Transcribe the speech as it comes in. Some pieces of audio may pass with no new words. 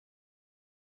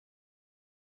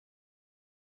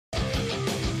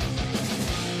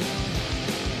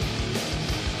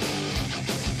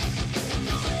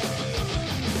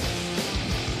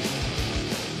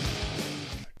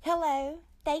Hello,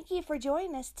 thank you for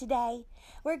joining us today.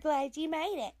 We're glad you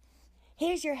made it.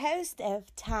 Here's your host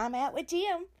of Time Out with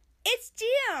Jim. It's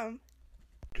Jim.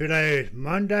 Today is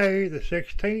Monday, the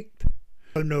 16th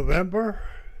of November.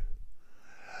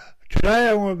 Today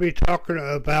I want to be talking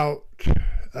about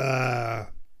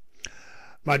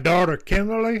my daughter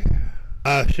Kimberly.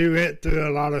 She went through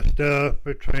a lot of stuff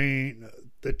between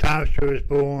the time she was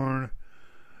born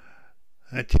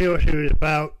until she was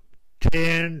about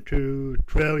 10 to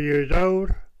 12 years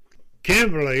old.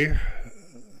 Kimberly,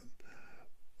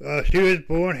 she was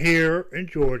born here in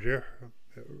Georgia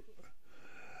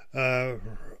at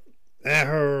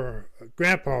her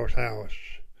grandpa's house,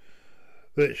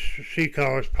 which she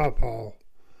calls Pawpaw.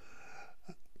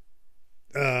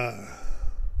 The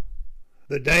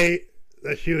day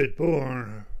that she was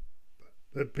born,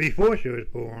 but before she was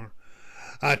born,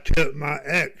 I took my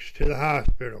ex to the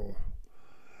hospital.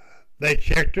 They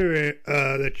checked her.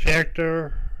 I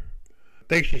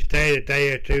think she stayed a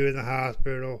day or two in the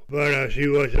hospital, but she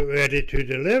wasn't ready to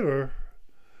deliver,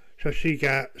 so she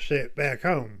got sent back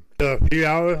home. So a few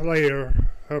hours later,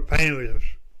 her pain was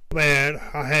so bad,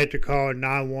 I had to call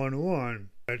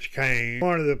 911. Which came.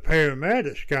 One of the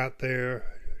paramedics got there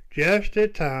just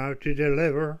in time to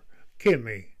deliver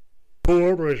Kimi. The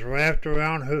cord was wrapped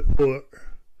around her foot,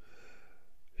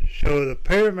 so the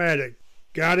paramedic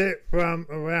got it from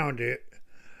around it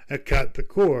and cut the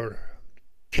cord.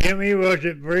 Kimi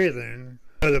wasn't breathing,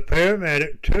 so the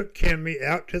paramedic took Kimi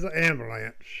out to the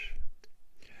ambulance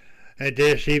and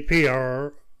did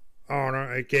CPR on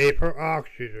her and gave her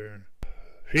oxygen.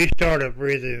 She started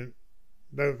breathing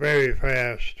but very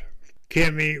fast.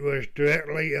 Kimi was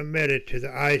directly admitted to the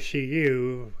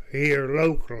ICU here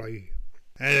locally,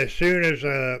 and as soon as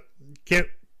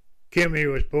Kimi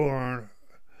was born,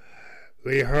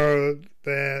 we heard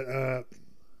the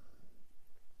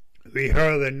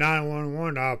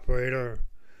 911 operator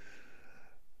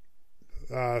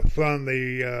from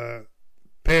the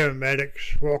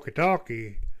paramedics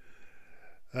walkie-talkie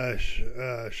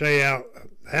say out,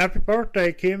 "Happy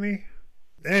birthday, Kimi."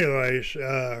 Anyways,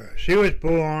 she was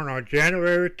born on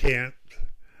January 10th,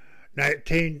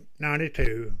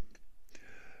 1992.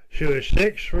 She was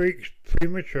 6 weeks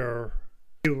premature.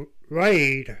 She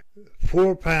weighed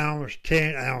 4 pounds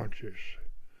 10 ounces.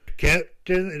 Kept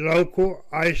in the local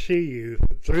ICU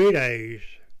for 3 days.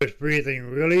 Was breathing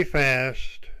really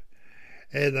fast,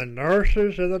 and the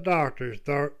nurses and the doctors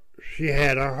thought she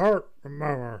had a heart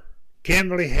murmur.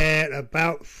 Kimberly had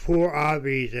about 4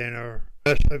 IVs in her,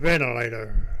 plus a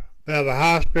ventilator. Now the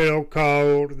hospital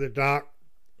called the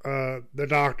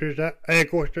doctors at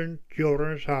Eggleston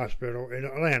Children's Hospital in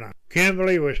Atlanta.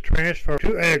 Kimberly was transferred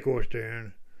to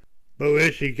Eggleston, but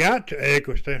when she got to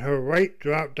Eggleston, her weight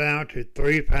dropped down to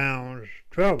 3 pounds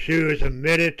 12. She was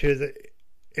admitted to the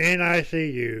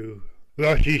NICU,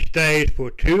 where she stayed for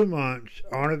 2 months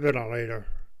on a ventilator.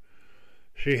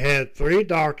 She had 3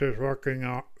 doctors working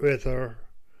with her,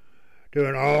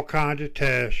 doing all kinds of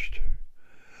tests.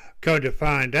 Come to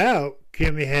find out,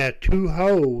 Kimi had 2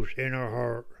 holes in her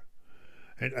heart,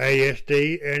 an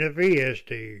ASD and a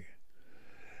VSD.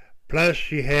 Plus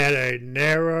she had a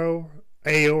narrow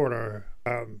aorta.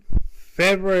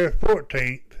 February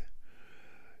 14th,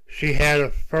 she had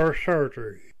her first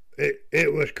surgery.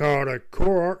 It was called a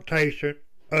coarctation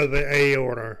of the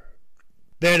aorta.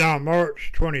 Then on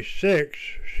March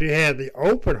 26th, she had the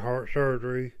open heart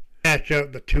surgery to patch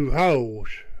up the 2 holes.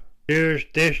 She was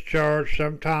discharged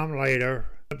sometime later.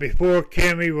 Before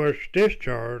Kimi was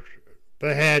discharged,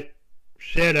 they had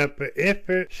set up an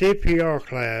infant CPR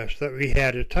class that we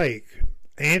had to take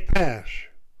and pass.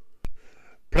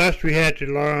 Plus we had to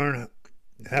learn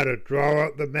how to draw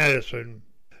up the medicine,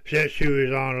 since she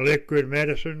was on liquid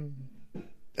medicine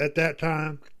at that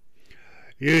time,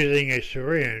 using a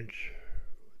syringe,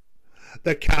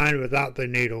 the kind without the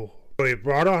needle. We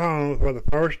brought her home for the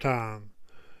first time,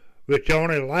 which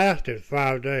only lasted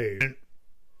 5 days. And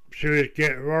she was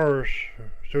getting worse,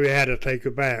 so we had to take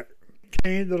her back.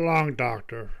 Came the lung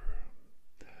doctor.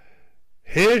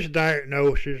 His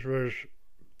diagnosis was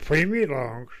preemie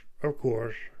lungs, of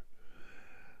course,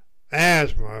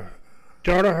 asthma.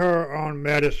 Started her on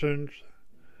medicines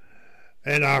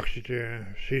and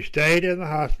oxygen. She stayed in the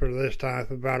hospital this time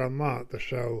for about a month or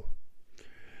so.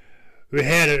 We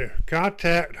had to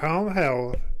contact home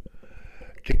health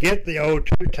to get the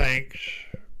O2 tanks,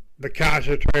 the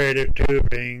concentrated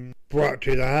tubing, brought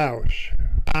to the house.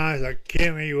 Times that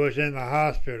Kimi was in the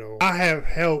hospital, I have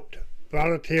helped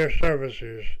volunteer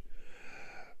services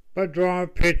by drawing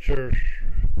pictures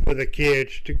for the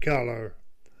kids to color.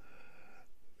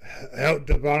 Helped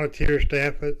the volunteer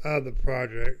staff with other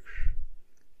projects.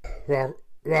 While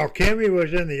While Kimi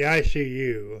was in the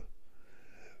ICU,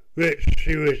 which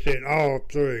she was in all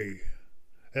three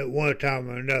at one time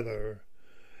or another,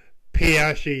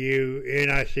 PICU,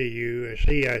 NICU, and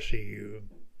CICU,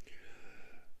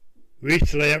 we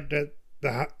slept at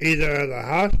either at the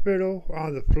hospital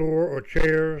on the floor or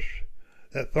chairs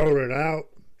that folded out.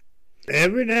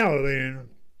 Every now and then,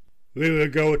 we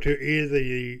would go to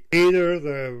either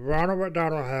the Ronald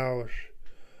McDonald House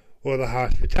or the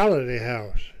Hospitality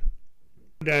House.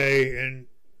 One day in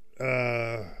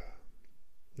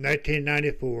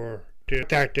 1994,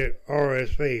 detected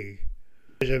RSV,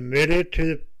 was admitted to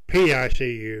the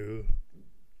PICU,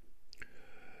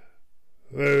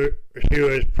 where she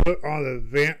was put on the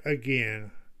vent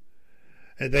again,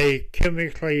 and they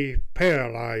chemically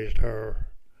paralyzed her.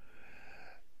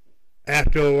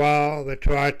 After a while, they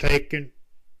tried taking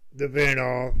the vent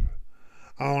off,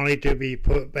 only to be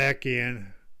put back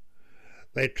in.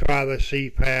 They tried the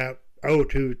CPAP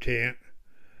O2 tent,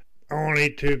 only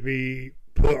to be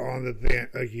put on the vent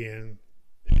again.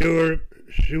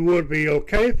 She would be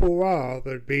okay for a while,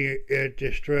 but be in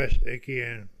distress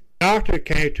again. The doctor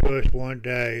came to us one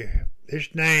day.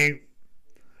 His name,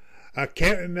 I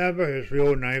can't remember his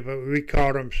real name, but we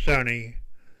called him Sonny.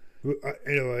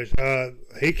 Anyways,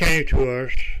 he came to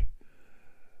us,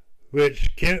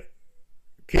 which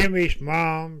Kimmy's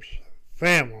mom's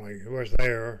family was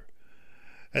there,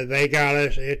 and they got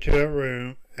us into a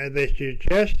room, and they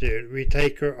suggested we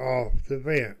take her off the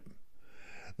vent.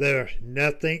 There was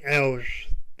nothing else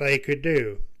they could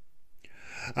do.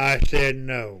 I said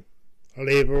no,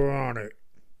 leave her on it.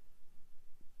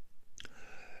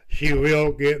 She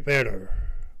will get better.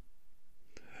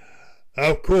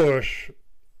 Of course,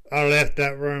 I left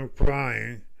that room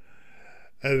crying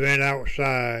and went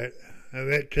outside and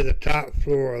went to the top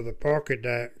floor of the parking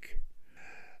deck,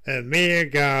 and me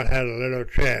and God had a little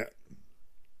chat.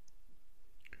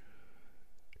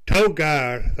 Told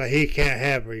God that he can't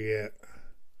have her yet.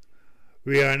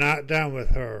 We are not done with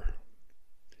her.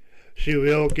 She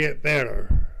will get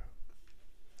better.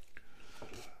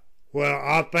 Well,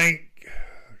 I think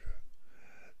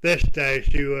this day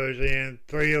she was in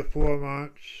 3 or 4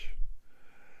 months.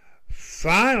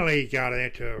 Finally got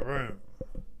into a room.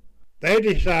 They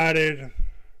decided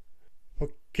for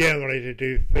Kimberly to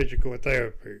do physical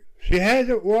therapy. She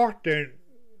hasn't walked in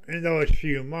those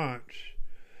few months,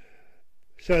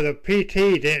 so the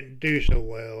PT didn't do so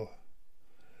well.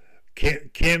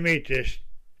 Kimmy just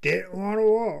didn't want to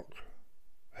walk.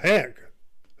 Heck,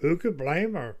 who could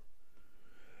blame her?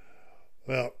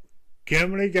 Well,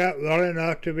 Kimberly got well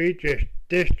enough to be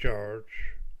discharged.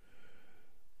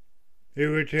 We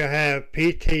were to have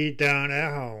PT done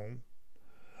at home,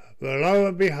 but lo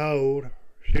and behold,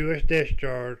 she was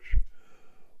discharged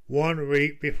 1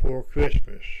 week before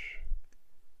Christmas.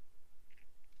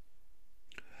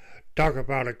 Talk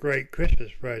about a great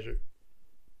Christmas present.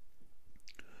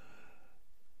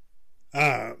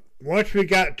 Once we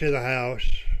got to the house,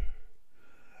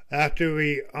 after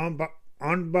we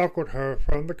unbuckled her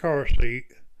from the car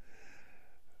seat,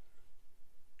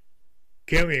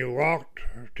 Kimmy walked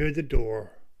to the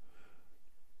door.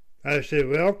 I said,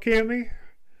 well, Kimmy,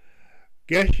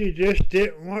 guess you just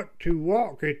didn't want to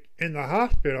walk it in the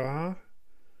hospital, huh?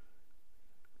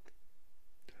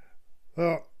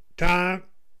 Well, time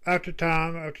after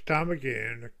time after time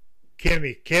again,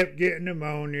 Kimmy kept getting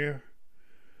pneumonia,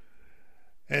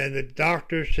 and the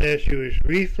doctor said she was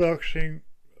refluxing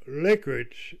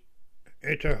liquids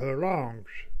into her lungs.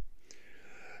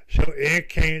 So in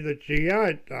came the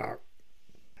GI doc.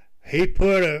 He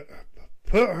put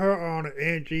her on an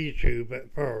NG tube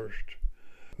at first,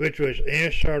 which was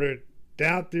inserted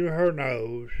down through her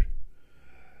nose,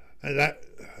 and that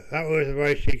was the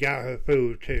way she got her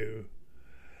food too.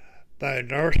 The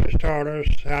nurses taught us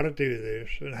how to do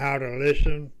this and how to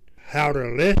listen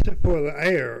for the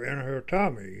air in her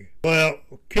tummy. Well,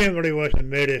 Kimberly was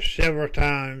admitted several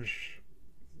times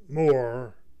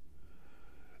more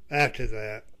after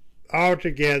that.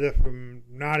 Altogether, from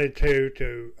 92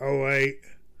 to 08,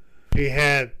 she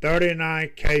had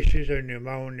 39 cases of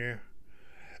pneumonia,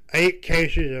 8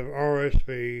 cases of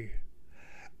RSV,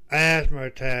 asthma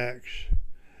attacks,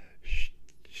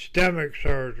 stomach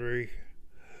surgery,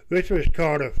 which was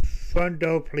called a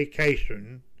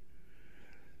fundoplication.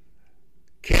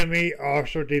 Kimmy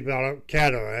also developed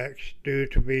cataracts due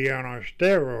to being on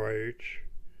steroids.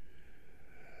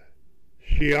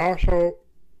 She also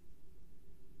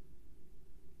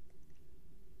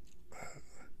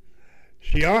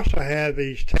had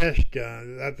these tests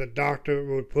done that the doctor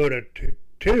would put a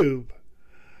tube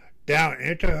down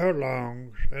into her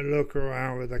lungs and look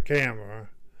around with a camera.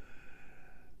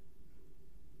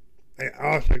 They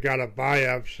also got a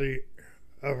biopsy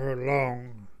of her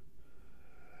lung.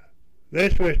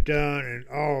 This was done in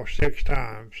all 6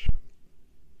 times.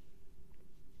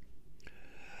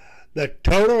 The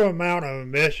total amount of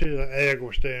misses of egg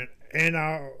was in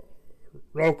our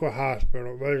local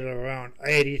hospital was around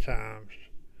 80 times.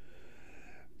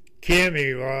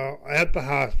 Kimi, while at the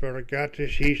hospital, got to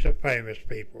see some famous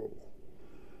people.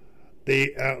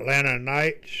 The Atlanta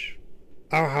Knights,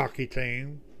 our hockey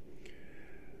team,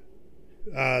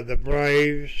 the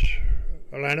Braves,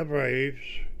 Atlanta Braves,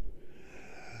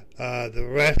 the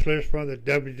wrestlers from the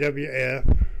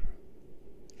WWF.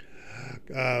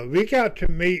 We got to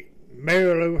meet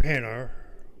Mary Lou Henner.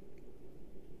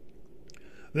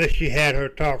 Then she had her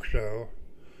talk show.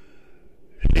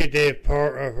 She did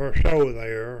part of her show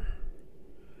there.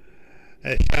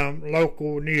 And some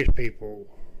local news people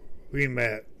we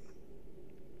met.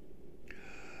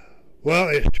 Well,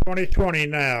 it's 2020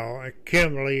 now, and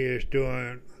Kimberly is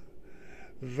doing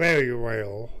very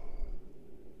well.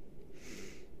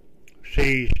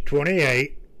 She's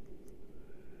 28.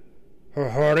 Her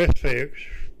heart is fixed.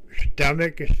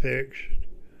 Stomach is fixed.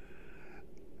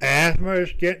 Asthma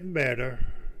is getting better.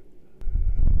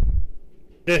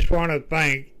 Just want to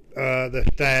thank the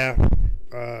staff,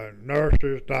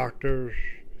 nurses, doctors,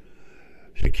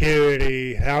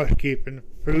 security, housekeeping,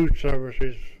 food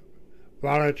services,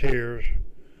 volunteers.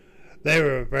 They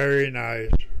were very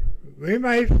nice. We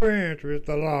made friends with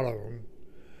a lot of them.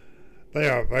 They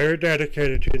are very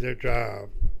dedicated to their job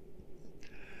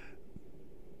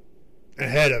and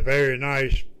had a very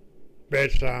nice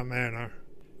bedside manner.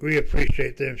 We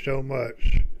appreciate them so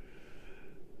much.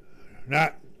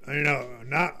 Not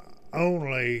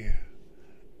only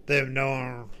them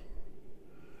knowing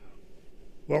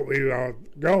what we are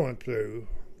going through,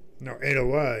 in a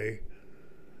way,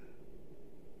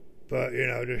 but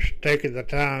just taking the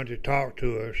time to talk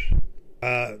to us.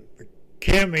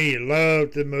 Kimi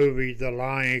loved the movie The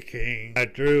Lion King. I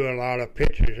drew a lot of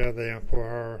pictures of them for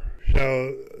her.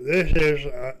 So this is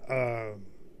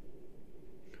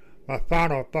my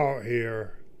final thought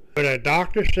here. But a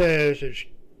doctor says it's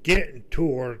getting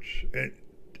towards an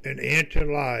end to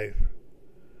life.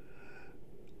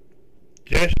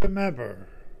 Just remember,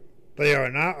 they are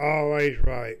not always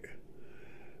right.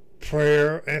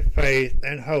 Prayer and faith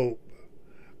and hope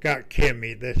got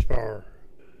Kimi this far.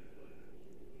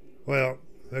 Well,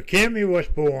 when Kimi was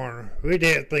born, we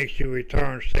didn't think she'd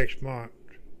return 6 months.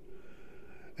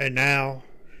 And now,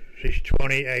 she's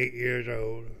 28 years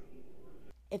old.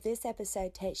 If this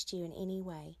episode touched you in any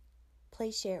way,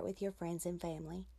 please share it with your friends and family.